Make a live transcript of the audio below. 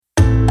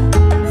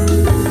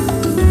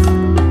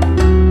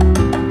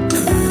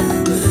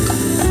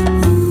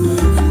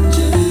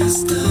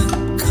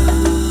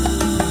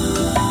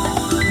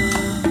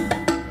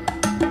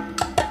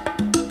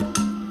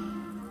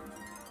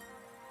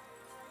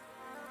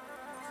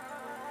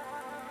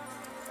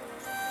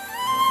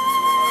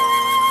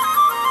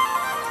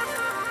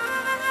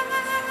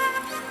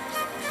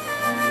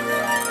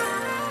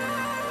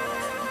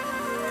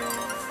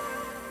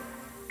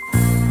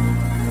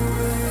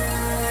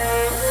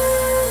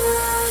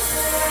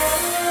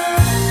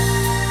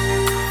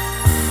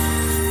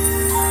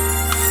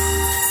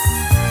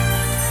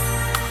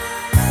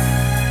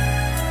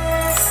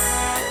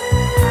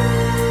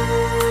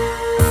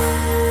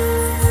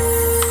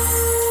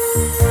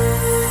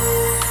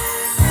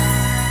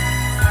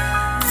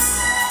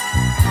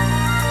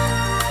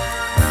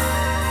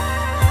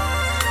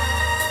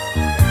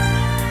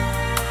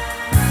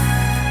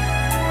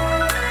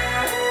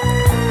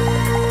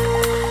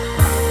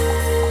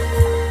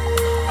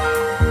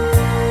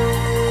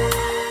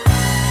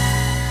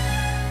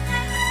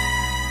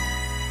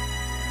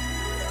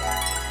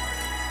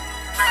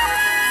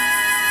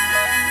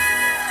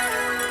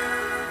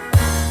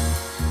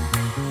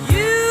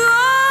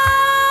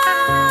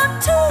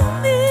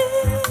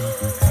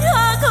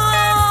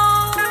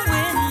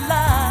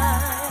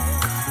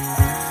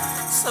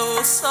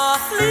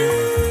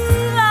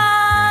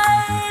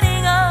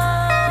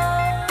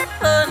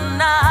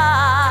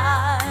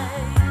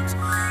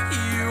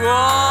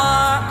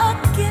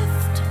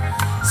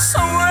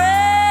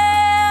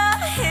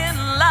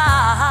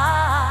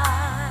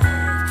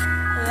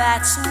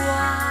That's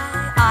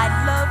why I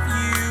love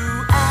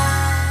you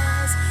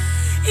as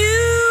you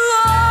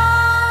are.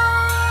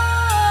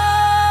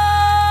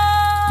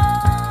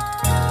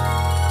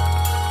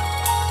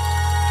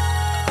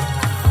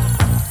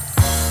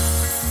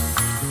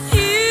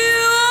 You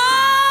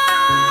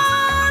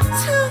are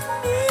to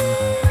me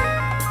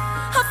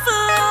a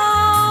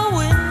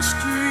flowing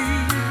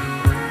stream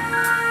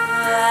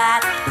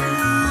that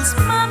cools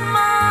my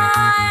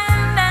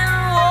mind and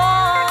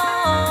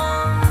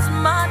warms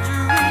my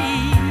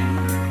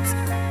dreams.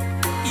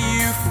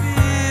 You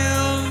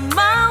fill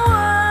my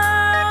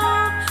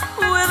world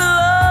with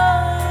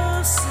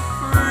love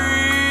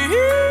supreme.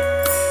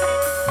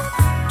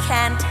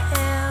 Can't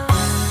help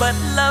but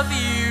love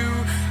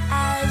you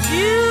as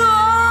you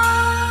are.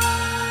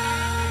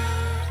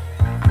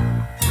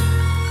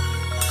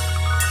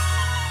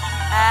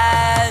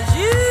 As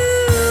you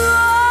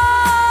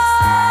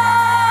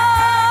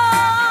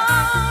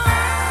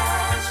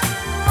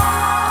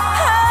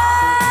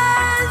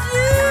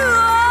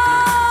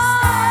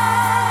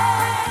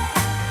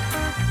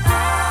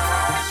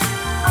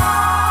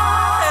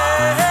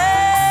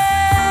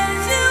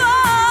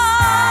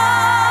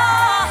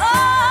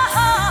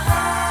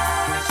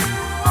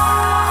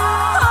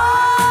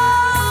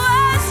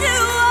as you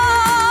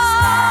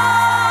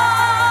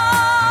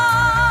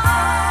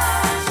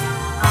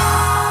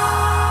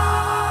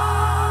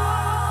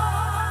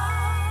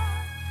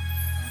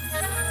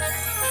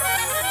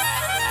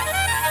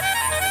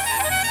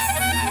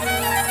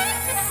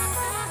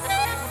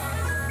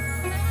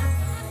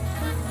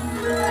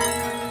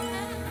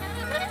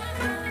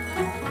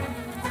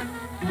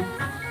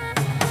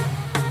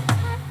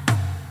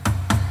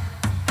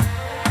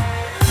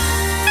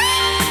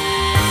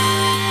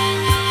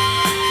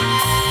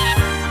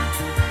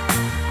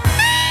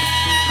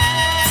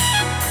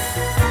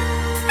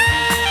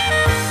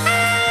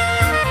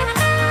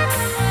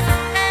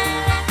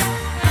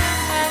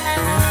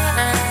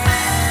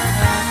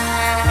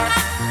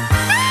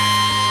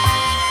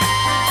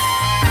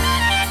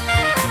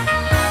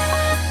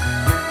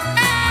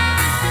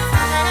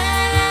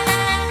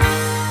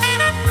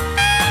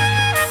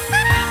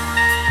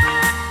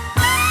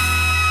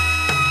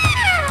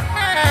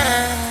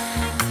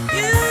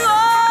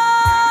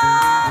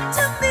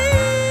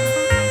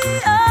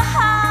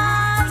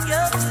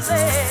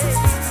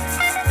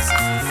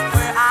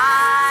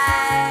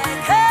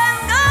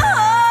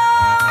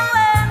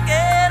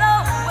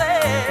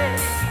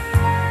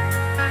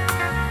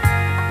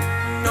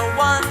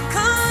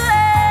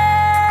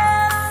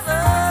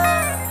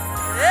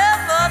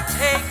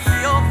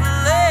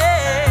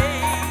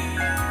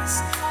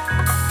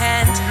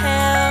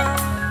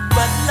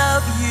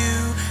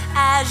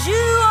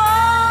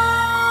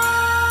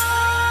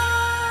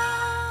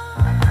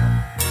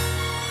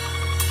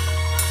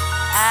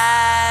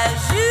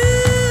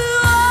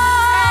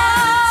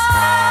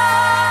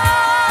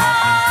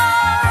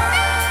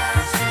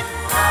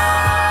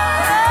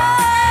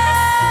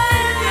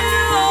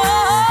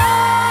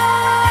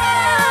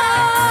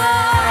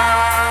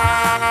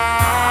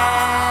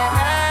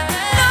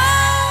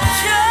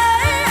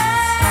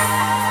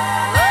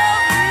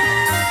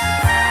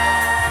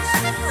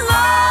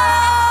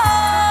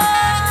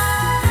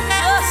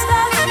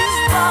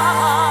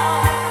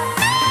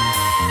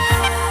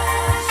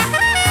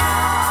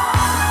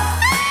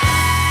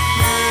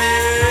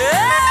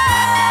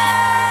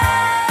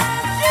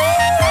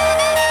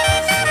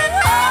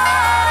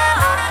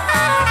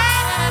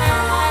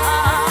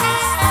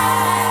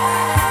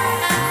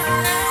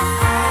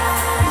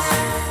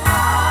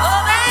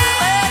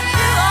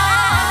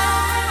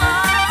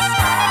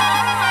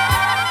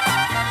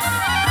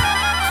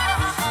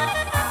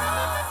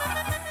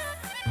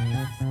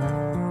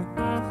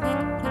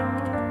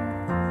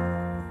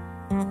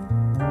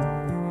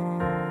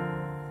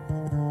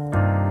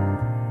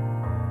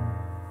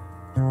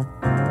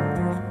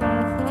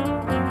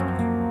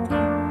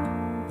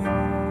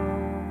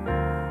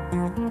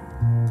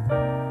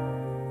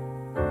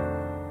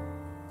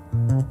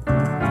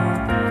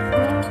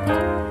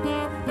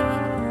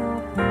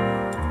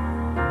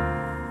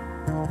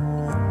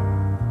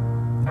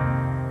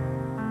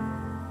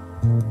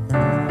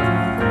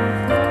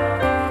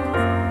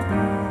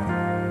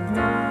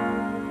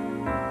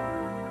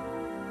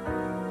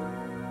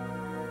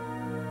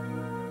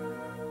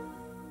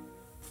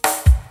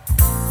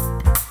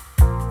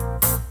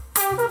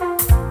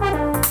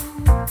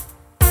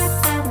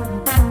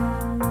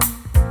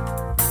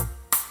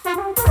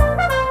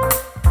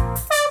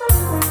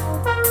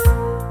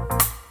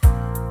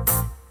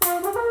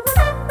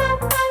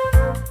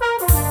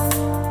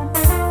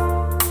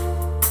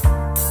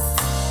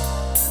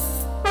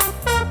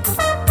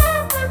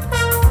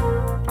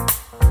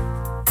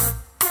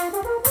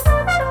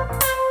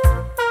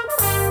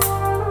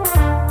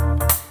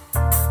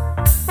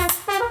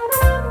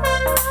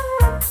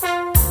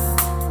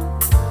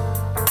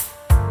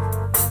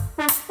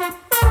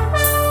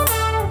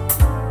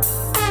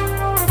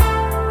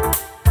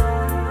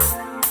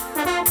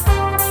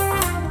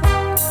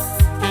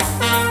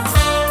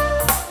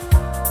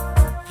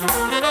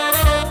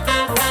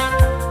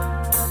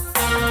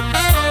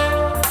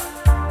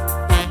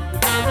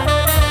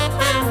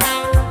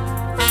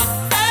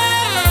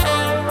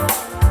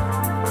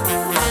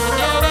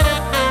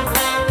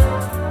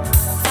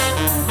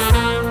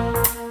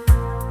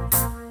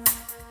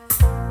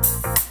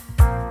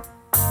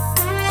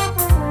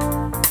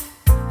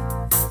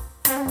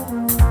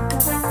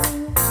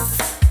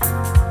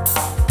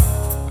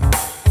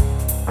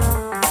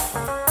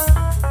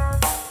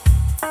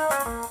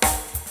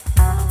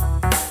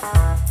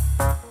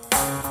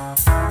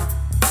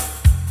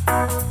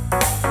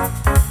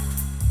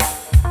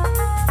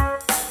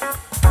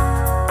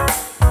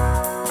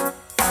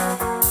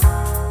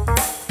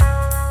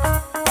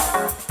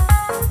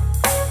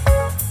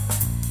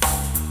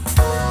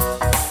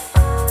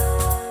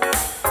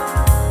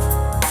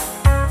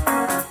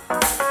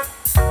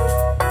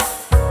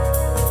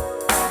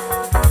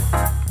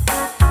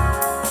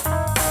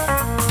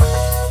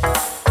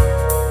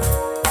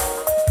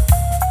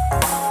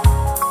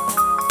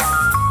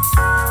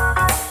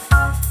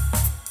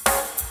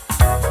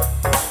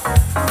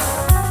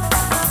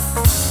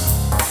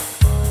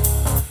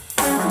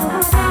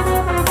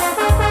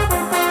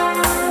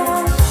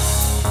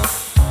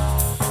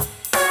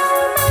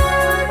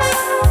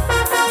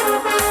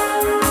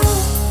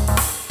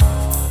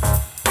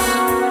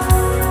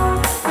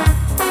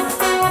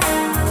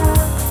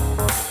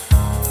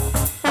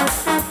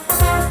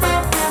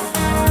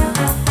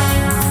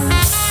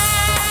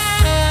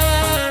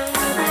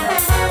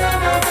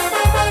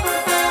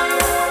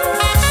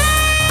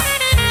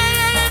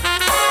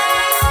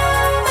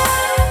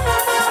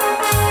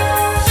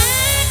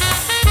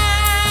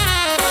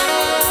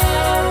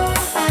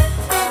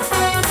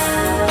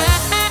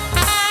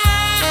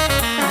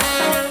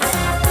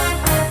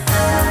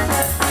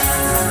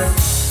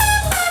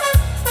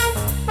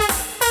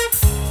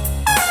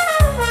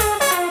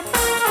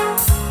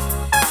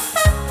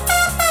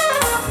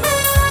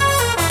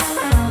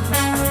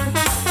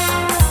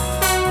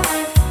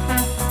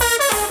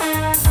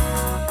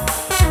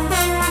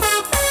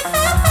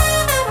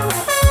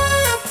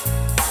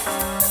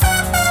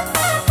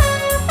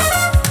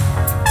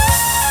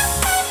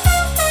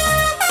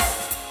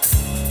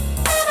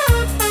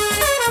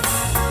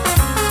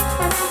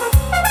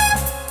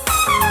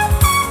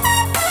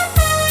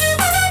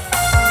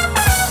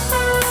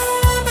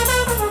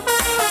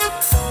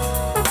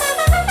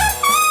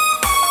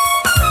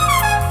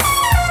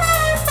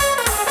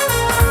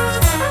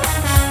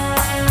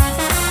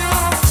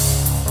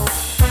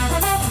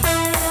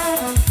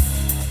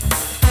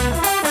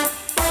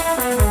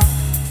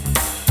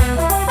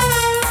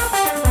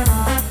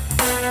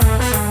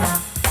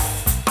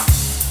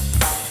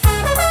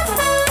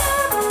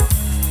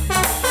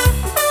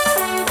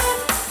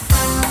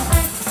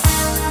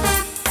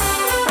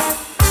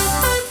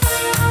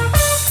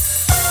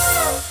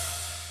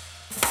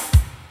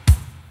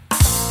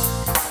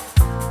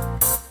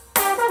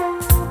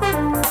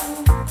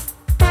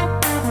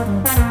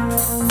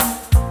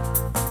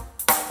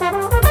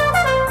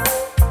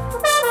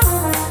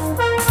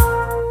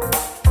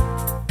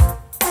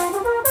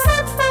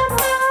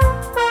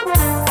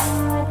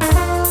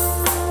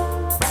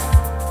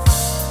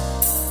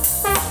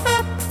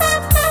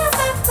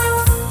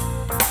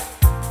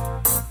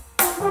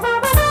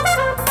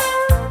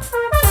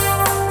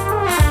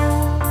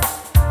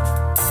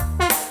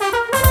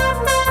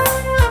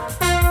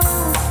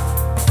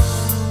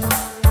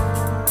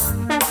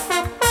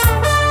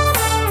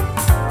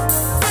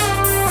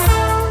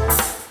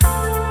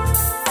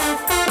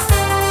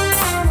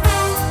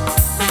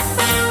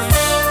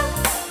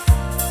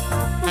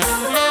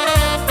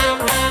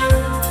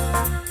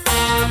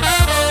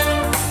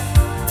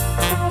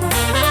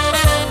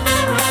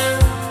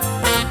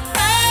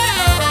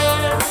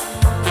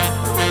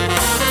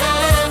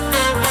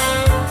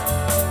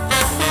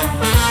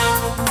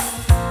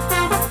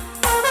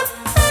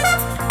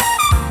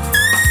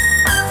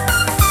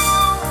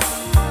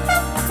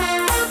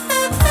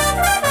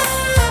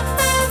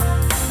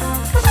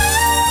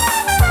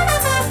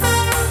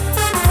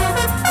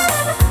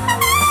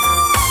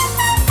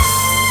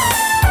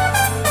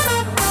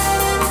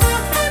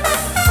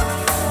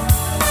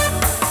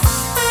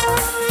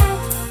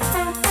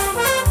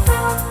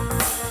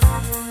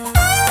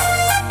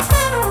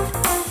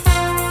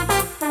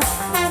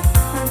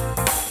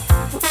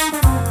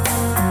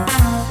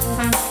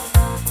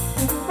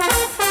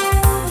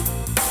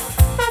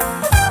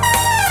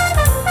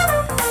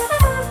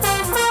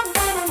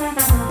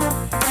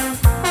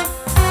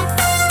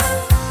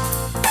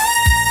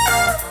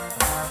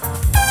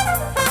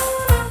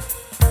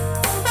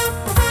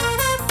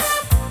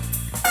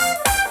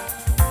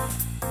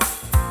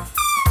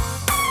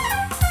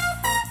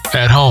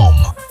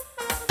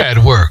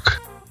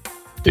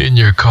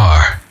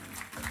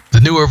The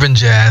New Urban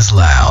Jazz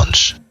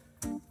Lounge.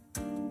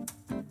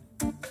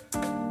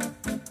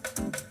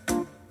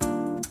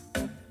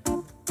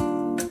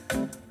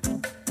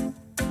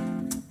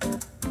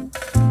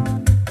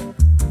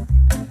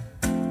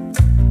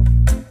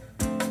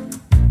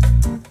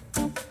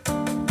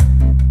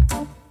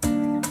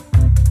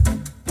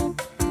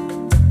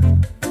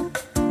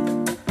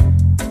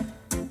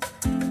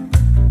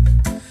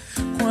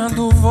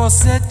 Quando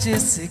você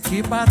disse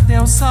que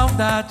bateu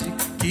saudade,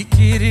 que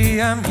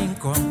queria me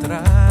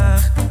encontrar,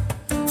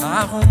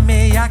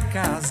 arrumei a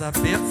casa,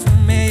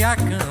 perfumei a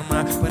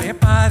cama,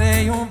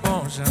 preparei um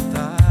bom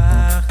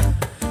jantar.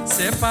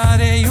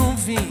 Separei um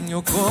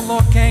vinho,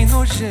 coloquei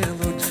no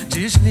gelo,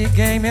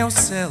 desliguei meu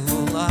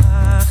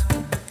celular.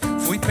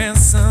 Fui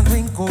pensando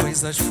em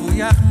coisas,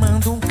 fui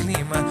armando um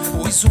clima,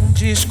 pus um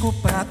disco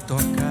pra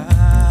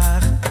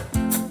tocar.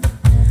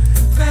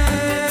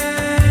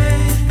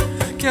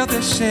 Vem, que eu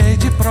deixei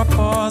de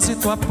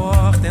propósito a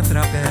porta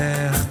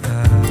entreaberta.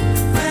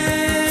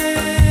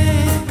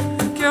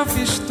 Vem, que eu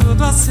fiz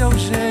tudo a seu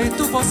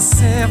jeito,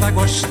 você vai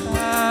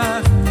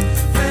gostar.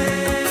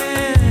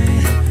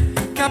 Vem,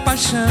 que a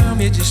paixão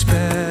me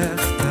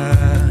desperta,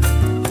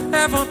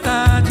 é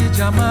vontade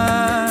de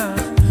amar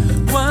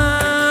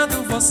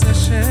quando você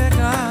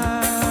chegar.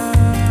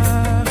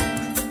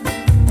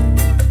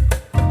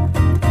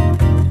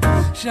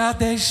 Já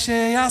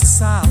deixei a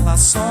sala,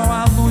 só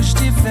a luz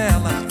de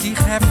vela que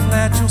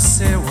reflete o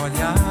seu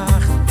olhar.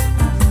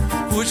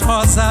 Pus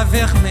rosa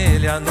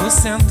vermelha no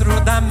centro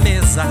da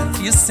mesa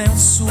que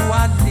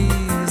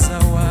sensualiza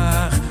o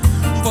ar.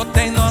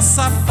 Botei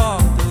nossa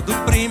foto do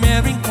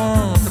primeiro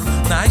encontro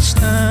na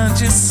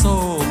estante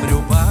sobre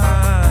o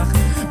bar.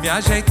 Me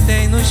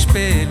ajeitei no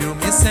espelho,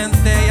 me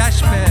sentei à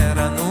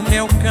espera no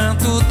meu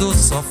canto do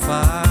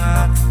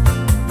sofá.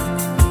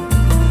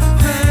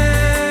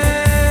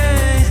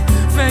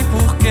 Vem,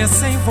 porque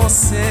sem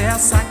você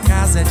essa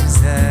casa é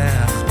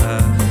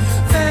deserta.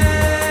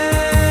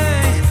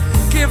 Vem,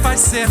 que vai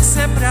ser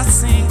sempre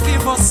assim que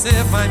você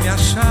vai me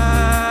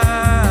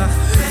achar.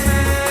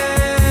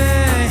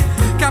 Vem,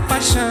 que a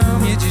paixão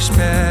me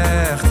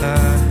desperta,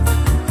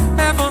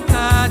 é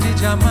vontade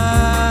de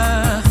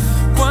amar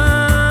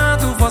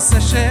quando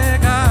você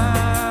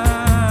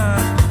chegar.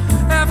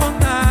 É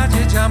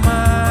vontade de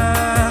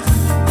amar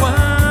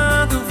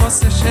quando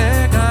você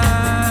chegar.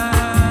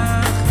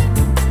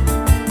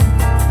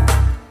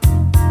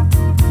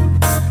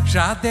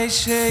 Já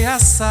deixei a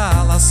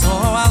sala,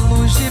 só a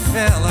luz de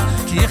vela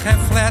que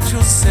reflete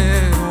o seu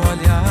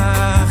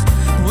olhar.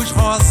 Pus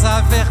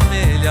rosa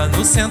vermelha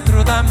no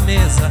centro da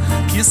mesa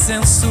que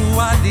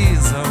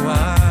sensualiza o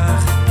ar.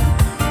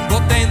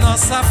 Botei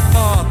nossa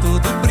foto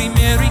do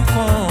primeiro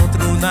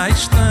encontro na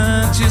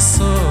estante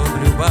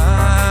sobre o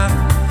bar.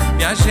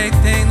 Me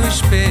ajeitei no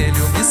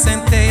espelho, me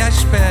sentei à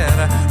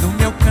espera no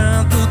meu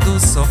canto do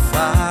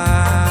sofá.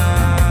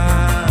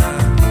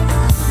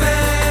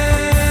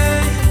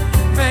 Vem,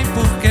 vem,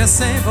 porque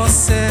sem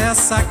você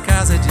essa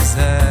casa é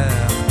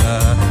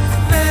deserta.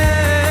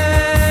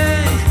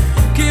 Vem,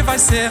 que vai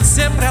ser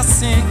sempre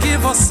assim que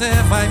você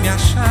vai me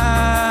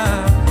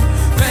achar.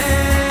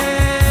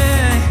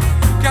 Vem,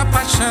 que a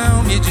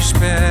paixão me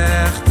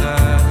desperta,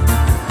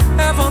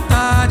 é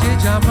vontade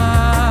de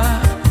amar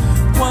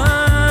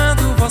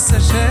quando você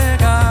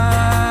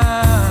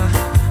chegar.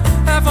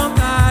 É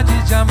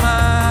vontade de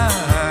amar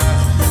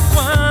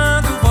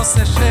quando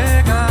você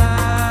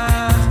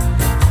chegar.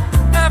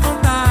 É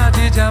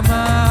vontade de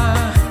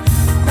amar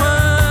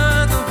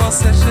quando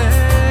você chegar.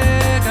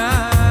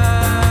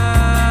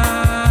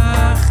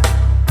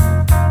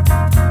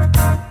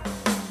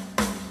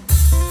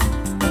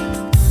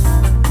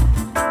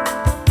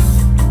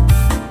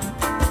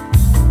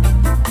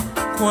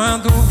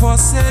 Quando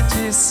você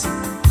disse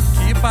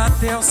que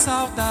bateu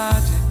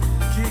saudade,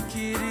 que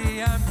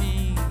queria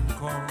me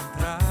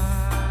encontrar.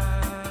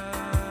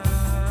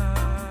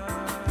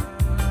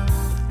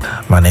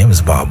 My name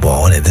is Bob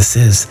Baldwin, and this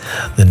is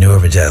the New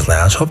Urban Jazz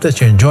Lounge. Hope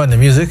that you're enjoying the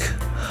music.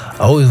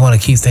 I always want to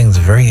keep things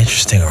very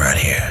interesting around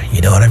here.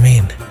 You know what I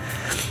mean?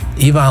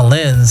 Yvonne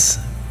Lynn's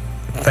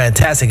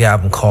fantastic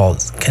album called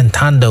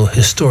Cantando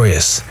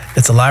Historias.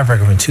 It's a live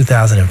record from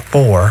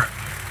 2004.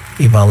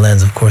 Yvonne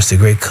Lynn's, of course, the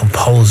great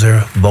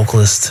composer,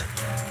 vocalist,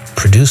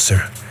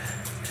 producer,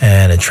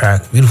 and a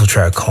beautiful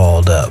track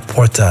called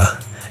Porta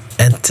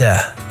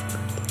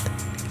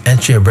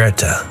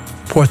Entreaberta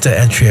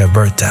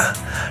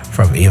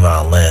from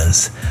Yvonne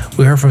Lynn's.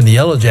 We heard from the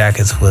Yellow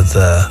Jackets with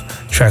a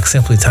track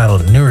simply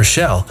titled New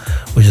Rochelle,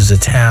 which is a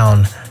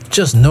town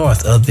just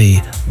north of the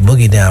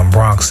Boogie Down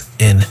Bronx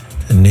in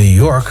New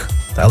York.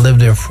 I lived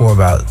there for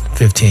about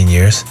 15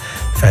 years.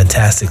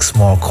 Fantastic,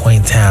 small,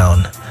 quaint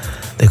town.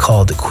 They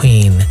call it the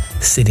Queen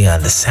City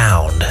on the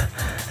Sound,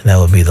 and that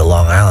would be the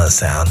Long Island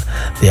Sound.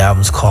 The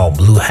album's called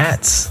Blue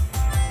Hats.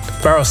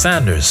 Pharoah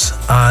Sanders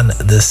on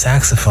the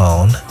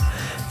saxophone,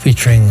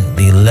 featuring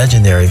the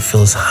legendary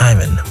Phyllis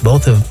Hyman.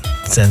 Both have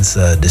since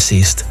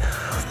deceased,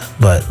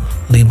 but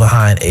leave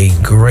behind a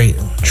great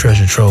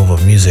treasure trove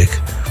of music.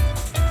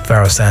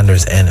 Pharoah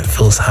Sanders and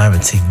Phyllis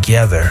Hyman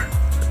together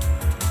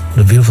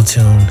The beautiful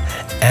tune,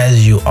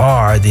 As You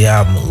Are, the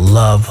album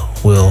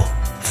Love Will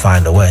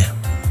Find a Way.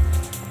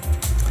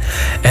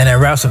 And that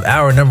wraps up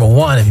hour number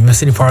 1. If you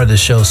missed any part of the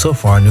show so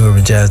far,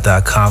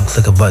 newurbanjazz.com,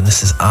 click a button.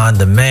 This is on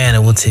demand,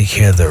 and we'll take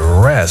care of the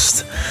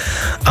rest.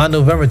 On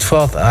November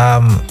 12th,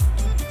 I'm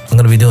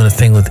going to be doing a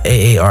thing with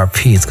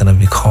AARP. It's going to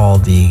be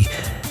called the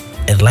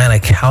Atlanta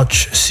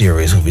Couch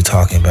Series. We'll be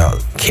talking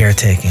about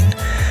caretaking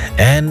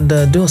and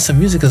doing some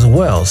music as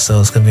well. So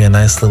it's going to be a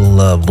nice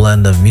little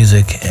blend of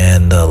music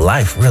and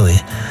life, really,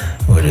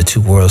 where the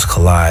two worlds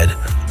collide.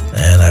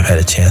 And I've had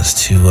a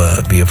chance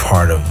to be a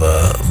part of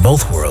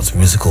both worlds,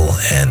 musical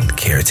and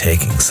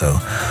caretaking. So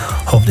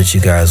hope that you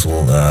guys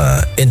will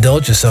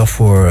indulge yourself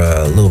for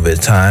a little bit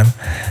of time.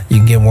 You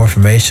can get more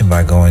information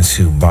by going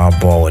to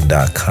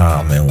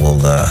bobbaldwin.com, and we'll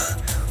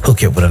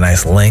hook you up with a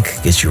nice link,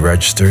 get you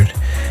registered,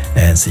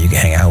 and so you can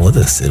hang out with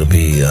us. It'll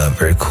be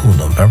very cool.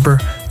 November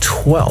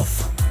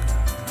 12th.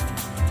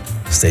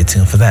 Stay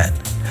tuned for that.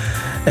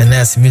 And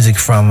that's music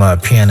from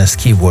pianist,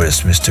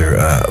 keyboardist, Mr.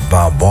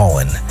 Bob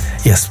Baldwin.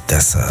 Yes,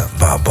 that's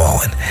Bob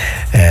Baldwin.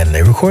 And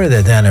they recorded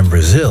that down in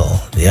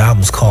Brazil. The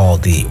album's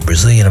called the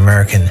Brazilian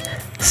American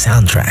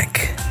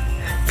Soundtrack,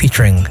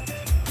 featuring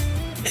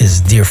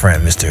his dear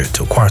friend, Mr.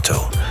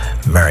 Torquato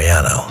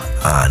Mariano,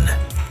 on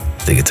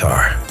the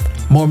guitar.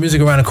 More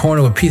music around the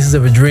corner with Pieces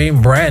of a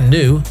Dream, brand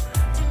new,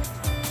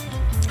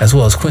 as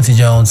well as Quincy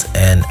Jones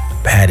and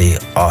Patty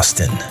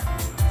Austin.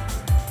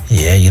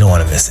 Yeah, you don't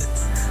want to miss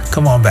it.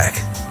 Come on back.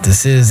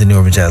 This is the New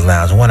Urban Jazz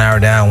Lounge. 1 hour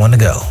down, 1 to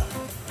go.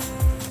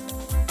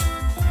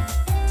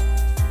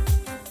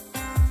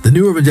 The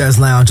New Urban Jazz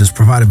Lounge is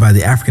provided by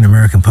the African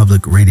American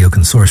Public Radio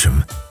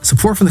Consortium.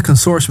 Support from the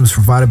consortium is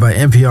provided by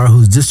NPR,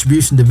 whose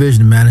distribution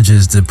division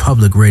manages the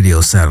public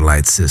radio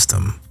satellite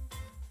system.